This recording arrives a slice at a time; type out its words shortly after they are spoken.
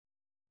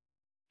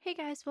Hey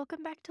guys,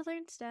 welcome back to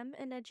Learn STEM,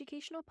 an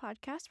educational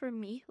podcast where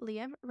me,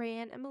 Liam,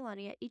 Rayanne, and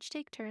Melania each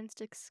take turns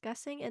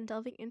discussing and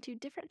delving into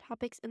different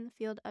topics in the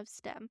field of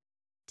STEM.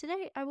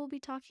 Today, I will be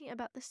talking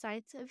about the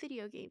science of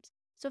video games,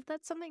 so if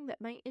that's something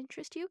that might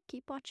interest you,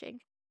 keep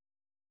watching.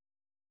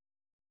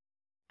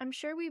 I'm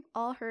sure we've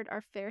all heard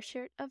our fair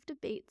share of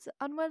debates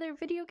on whether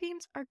video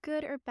games are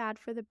good or bad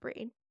for the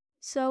brain.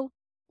 So,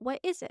 what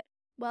is it?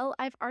 Well,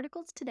 I have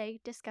articles today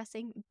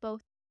discussing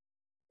both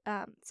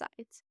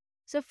sides.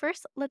 So,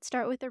 first, let's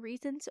start with the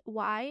reasons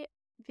why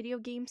video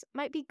games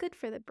might be good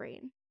for the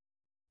brain.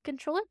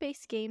 Controller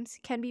based games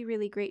can be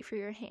really great for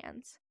your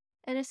hands.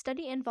 In a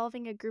study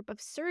involving a group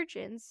of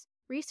surgeons,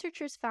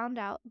 researchers found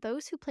out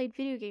those who played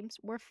video games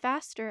were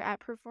faster at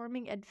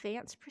performing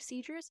advanced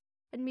procedures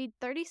and made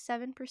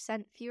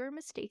 37% fewer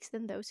mistakes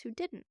than those who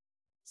didn't.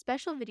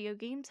 Special video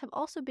games have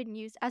also been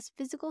used as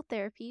physical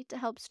therapy to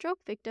help stroke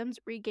victims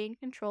regain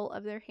control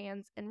of their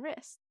hands and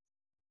wrists.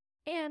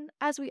 And,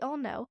 as we all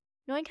know,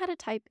 knowing how to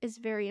type is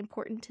very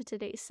important to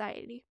today's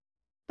society.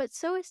 But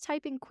so is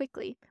typing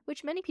quickly,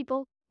 which many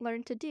people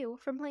learn to do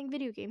from playing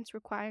video games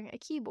requiring a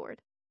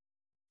keyboard.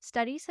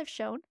 Studies have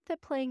shown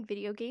that playing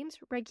video games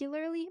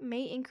regularly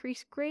may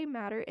increase gray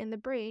matter in the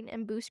brain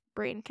and boost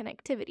brain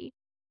connectivity.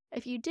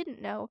 If you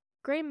didn't know,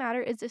 gray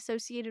matter is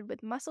associated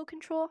with muscle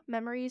control,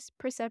 memories,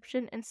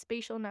 perception, and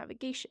spatial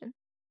navigation.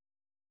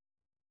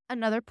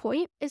 Another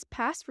point is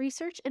past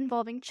research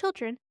involving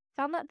children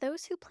found that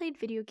those who played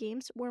video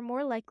games were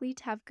more likely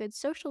to have good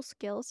social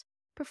skills,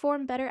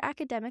 perform better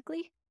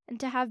academically, and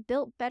to have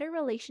built better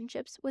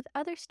relationships with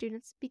other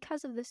students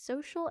because of the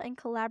social and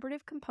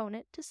collaborative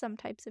component to some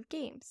types of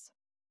games.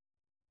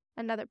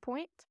 Another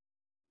point,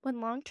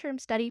 one long-term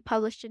study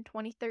published in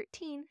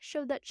 2013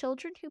 showed that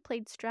children who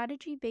played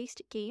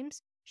strategy-based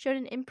games showed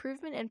an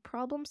improvement in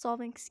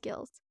problem-solving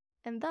skills,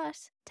 and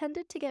thus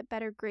tended to get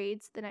better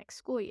grades the next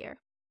school year.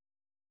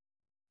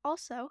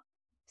 Also,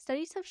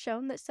 studies have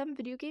shown that some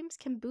video games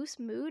can boost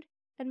mood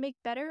and make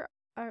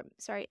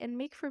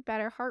for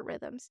better heart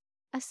rhythms,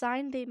 a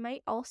sign they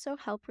might also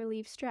help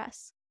relieve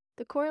stress.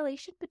 The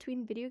correlation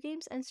between video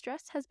games and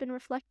stress has been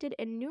reflected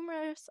in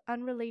numerous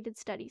unrelated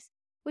studies,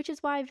 which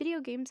is why video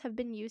games have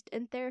been used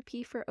in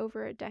therapy for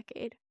over a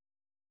decade.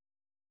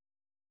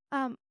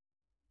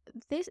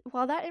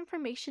 While that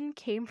information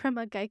came from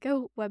a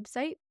Geico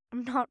website,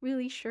 I'm not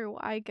really sure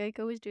why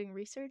Geico is doing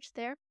research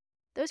there.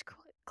 Those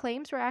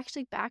claims were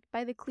actually backed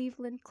by the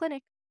Cleveland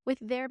Clinic, with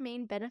their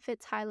main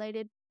benefits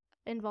highlighted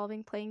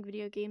involving playing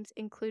video games,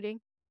 including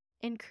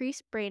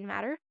increased brain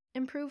matter,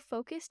 improved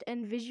focused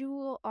and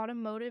visual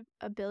automotive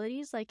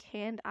abilities like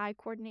hand-eye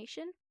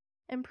coordination,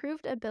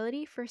 improved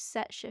ability for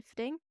set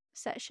shifting.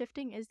 Set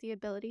shifting is the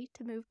ability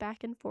to move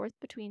back and forth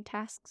between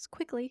tasks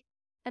quickly,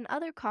 and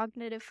other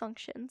cognitive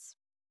functions.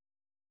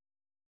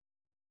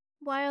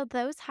 While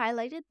those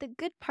highlighted the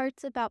good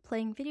parts about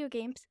playing video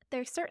games,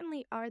 there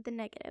certainly are the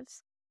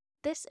negatives.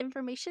 This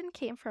information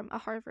came from a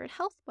Harvard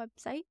Health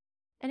website,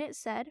 and it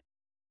said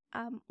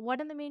one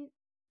of the main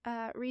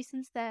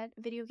reasons that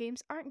video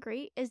games aren't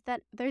great is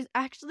that there's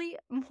actually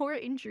more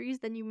injuries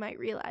than you might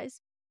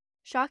realize.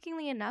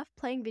 Shockingly enough,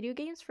 playing video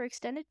games for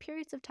extended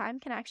periods of time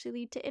can actually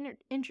lead to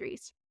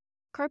injuries.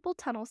 Carpal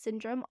tunnel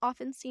syndrome,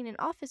 often seen in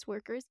office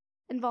workers,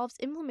 involves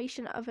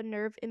inflammation of a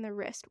nerve in the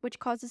wrist, which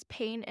causes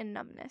pain and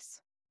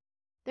numbness.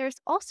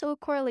 There's also a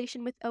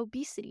correlation with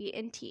obesity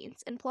in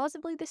teens, and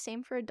plausibly the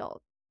same for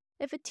adults.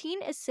 If a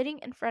teen is sitting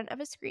in front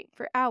of a screen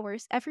for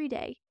hours every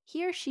day,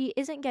 he or she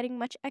isn't getting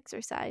much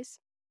exercise.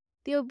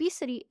 The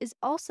obesity is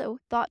also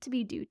thought to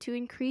be due to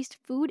increased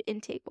food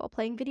intake while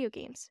playing video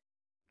games.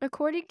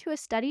 According to a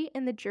study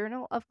in the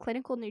Journal of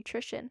Clinical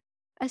Nutrition,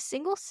 a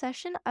single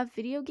session of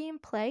video game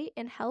play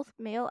in healthy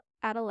male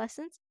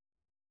adolescents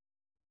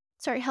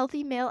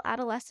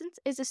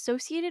is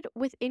associated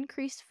with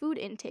increased food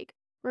intake,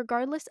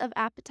 regardless of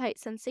appetite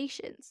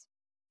sensations.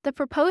 The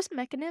proposed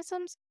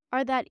mechanisms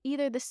are that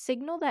either the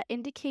signal that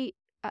indicate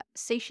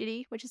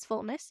satiety, which is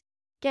fullness,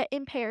 get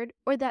impaired,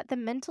 or that the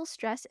mental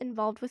stress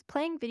involved with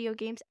playing video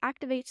games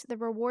activates the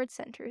reward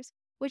centers,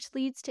 which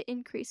leads to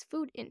increased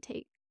food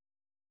intake.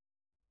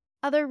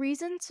 Other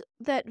reasons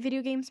that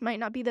video games might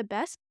not be the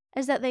best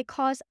is that they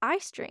cause eye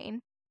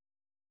strain.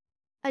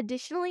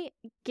 Additionally,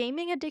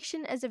 gaming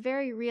addiction is a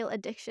very real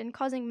addiction,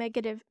 causing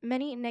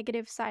many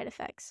negative side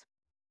effects.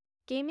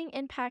 Gaming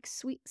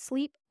impacts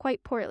sleep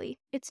quite poorly.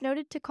 It's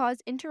noted to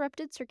cause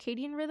interrupted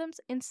circadian rhythms,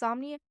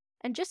 insomnia,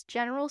 and just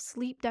general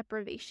sleep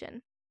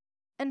deprivation.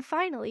 And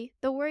finally,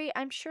 the worry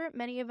I'm sure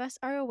many of us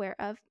are aware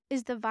of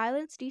is the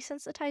violence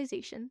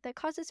desensitization that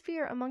causes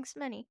fear amongst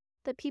many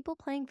that people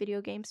playing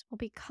video games will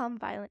become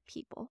violent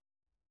people.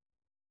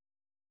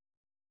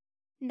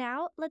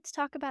 Now, let's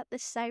talk about the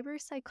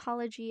cyber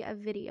psychology of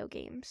video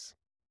games.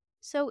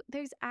 So,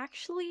 there's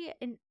actually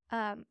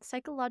a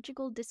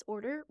psychological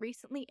disorder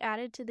recently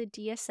added to the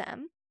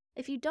DSM.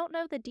 If you don't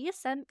know, the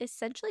DSM is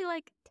essentially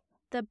like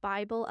the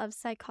Bible of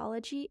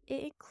psychology.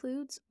 It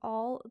includes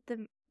all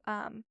the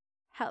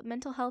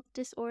mental health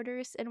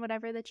disorders and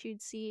whatever that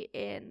you'd see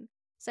in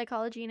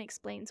psychology and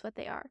explains what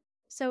they are.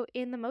 So,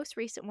 in the most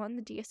recent one,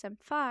 the DSM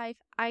 5,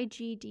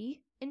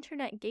 IGD,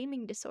 Internet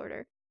Gaming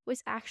Disorder,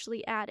 was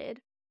actually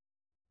added,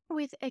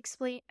 with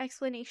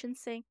explanations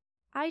saying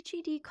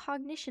IGD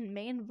cognition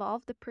may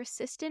involve the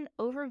persistent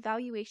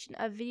overvaluation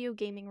of video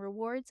gaming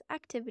rewards,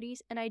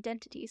 activities, and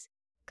identities,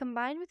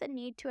 combined with a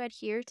need to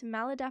adhere to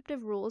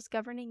maladaptive rules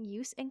governing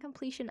use and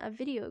completion of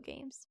video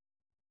games.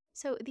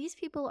 So these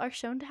people are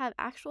shown to have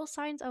actual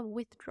signs of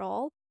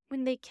withdrawal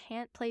when they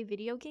can't play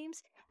video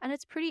games, and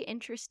it's pretty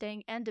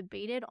interesting and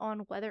debated on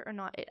whether or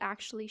not it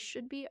actually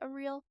should be a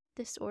real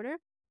disorder.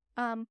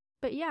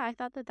 But yeah, I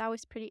thought that that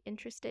was pretty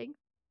interesting.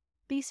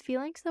 These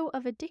feelings, though,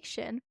 of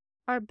addiction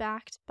are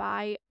backed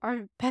by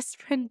our best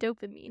friend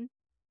dopamine.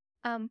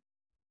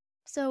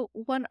 So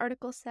one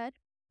article said,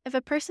 if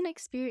a person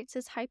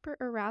experiences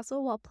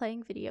hyperarousal while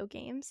playing video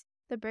games,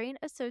 the brain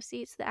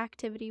associates the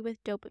activity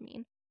with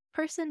dopamine.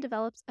 Person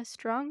develops a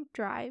strong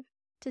drive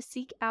to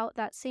seek out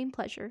that same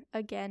pleasure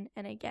again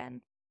and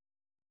again.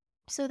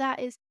 So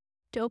that is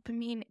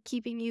dopamine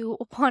keeping you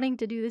wanting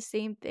to do the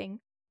same thing,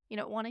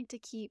 wanting to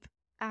keep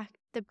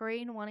the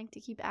brain wanting to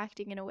keep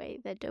acting in a way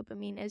that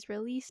dopamine is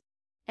released,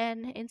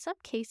 and in some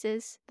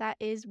cases that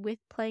is with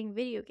playing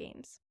video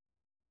games.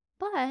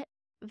 But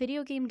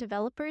video game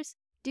developers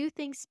do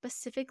things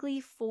specifically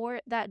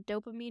for that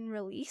dopamine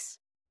release,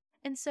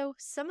 and so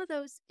some of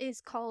those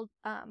is called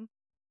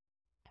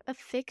a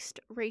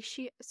fixed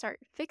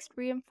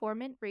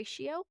reinforcement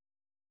ratio.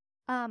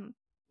 And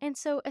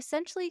so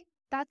essentially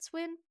that's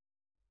when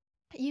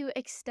you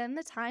extend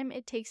the time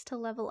it takes to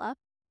level up,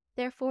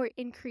 therefore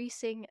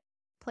increasing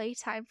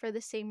playtime for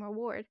the same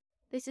reward.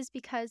 This is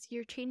because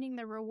you're changing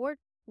the reward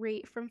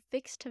rate from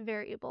fixed to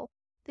variable.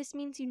 This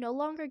means you no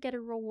longer get a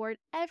reward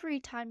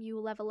every time you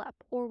level up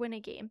or win a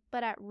game,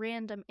 but at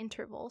random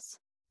intervals.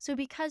 So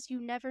because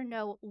you never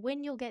know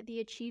when you'll get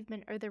the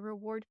achievement or the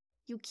reward,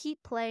 you keep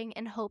playing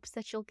in hopes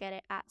that you'll get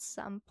it at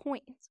some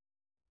point.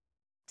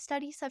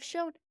 Studies have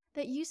shown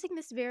that using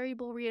this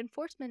variable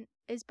reinforcement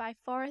is by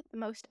far the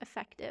most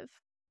effective.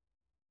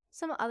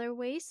 Some other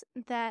ways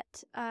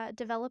that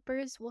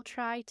developers will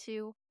try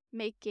to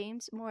make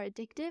games more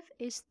addictive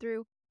is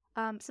through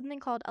something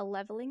called a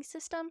leveling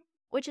system,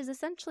 which is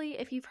essentially,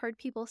 if you've heard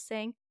people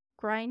saying,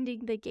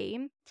 grinding the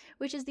game,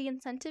 which is the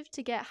incentive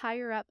to get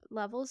higher up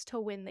levels to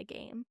win the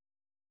game.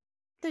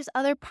 There's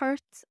other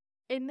parts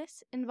in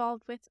this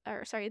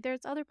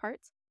there's other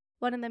parts,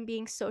 one of them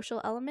being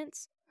social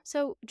elements.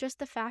 So just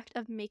the fact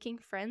of making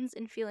friends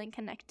and feeling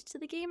connected to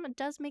the game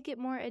does make it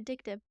more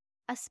addictive,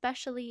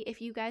 especially if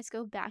you guys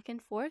go back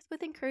and forth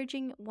with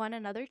encouraging one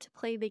another to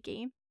play the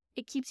game.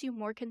 It keeps you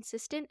more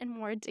consistent and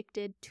more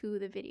addicted to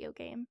the video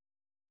game.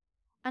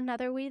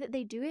 Another way that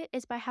they do it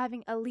is by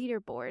having a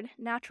leaderboard.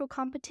 Natural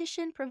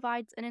competition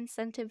provides an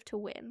incentive to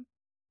win.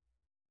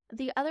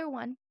 The other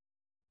one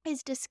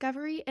is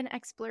discovery and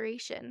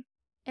exploration,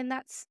 and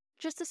that's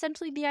just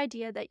essentially the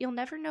idea that you'll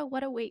never know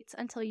what awaits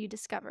until you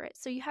discover it.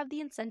 So you have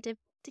the incentive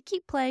to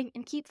keep playing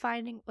and keep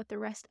finding what the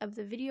rest of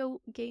the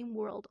video game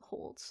world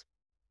holds.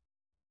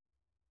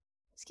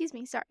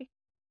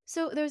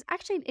 So there's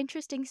actually an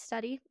interesting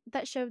study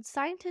that showed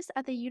scientists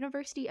at the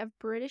University of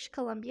British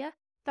Columbia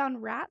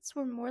found rats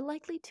were more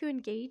likely to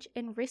engage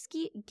in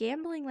risky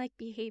gambling-like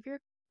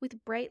behavior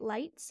with bright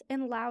lights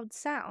and loud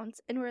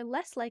sounds, and were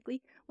less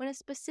likely when a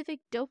specific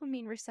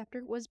dopamine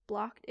receptor was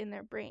blocked in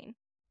their brain.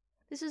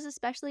 This is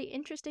especially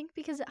interesting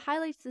because it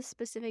highlights the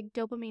specific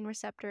dopamine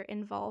receptor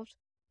involved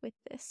with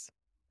this,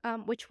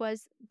 which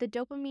was the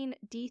dopamine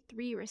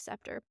D3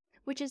 receptor,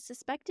 which is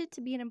suspected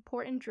to be an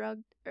important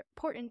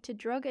to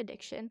drug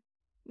addiction,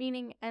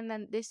 and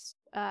then this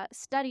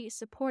study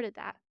supported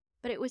that.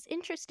 But it was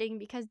interesting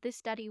because this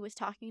study was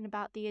talking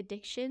about the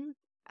addiction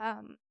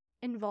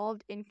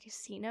involved in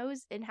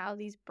casinos and how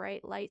these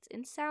bright lights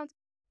and sounds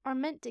are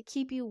meant to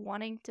keep you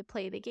wanting to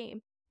play the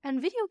game. And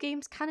video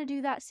games kind of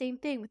do that same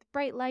thing with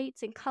bright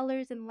lights and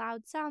colors and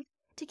loud sounds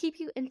to keep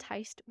you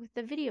enticed with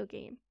the video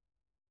game.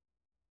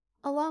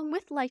 Along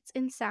with lights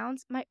and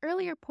sounds, my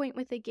earlier point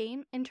with the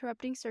game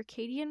interrupting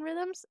circadian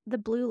rhythms, the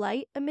blue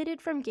light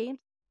emitted from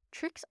games,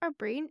 tricks our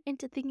brain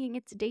into thinking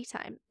it's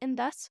daytime, and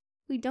thus,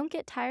 we don't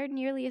get tired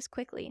nearly as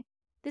quickly.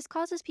 This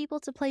causes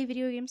people to play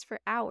video games for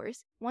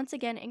hours, once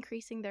again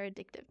increasing their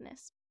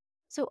addictiveness.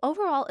 So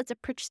overall, it's a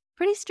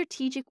pretty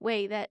strategic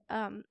way that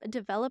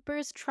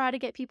developers try to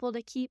get people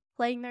to keep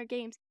playing their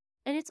games,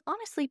 and it's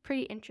honestly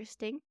pretty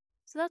interesting.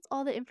 So that's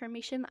all the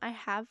information I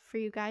have for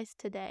you guys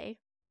today.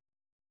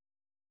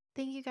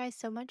 Thank you guys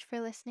so much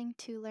for listening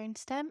to Learn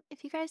STEM.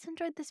 If you guys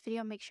enjoyed this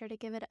video, make sure to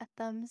give it a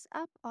thumbs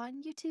up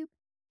on YouTube,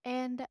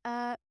 and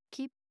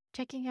keep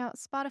checking out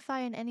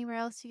Spotify and anywhere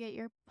else you get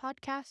your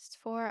podcasts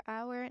for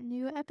our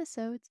new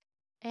episodes.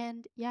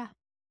 And yeah,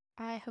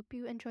 I hope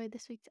you enjoyed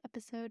this week's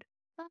episode.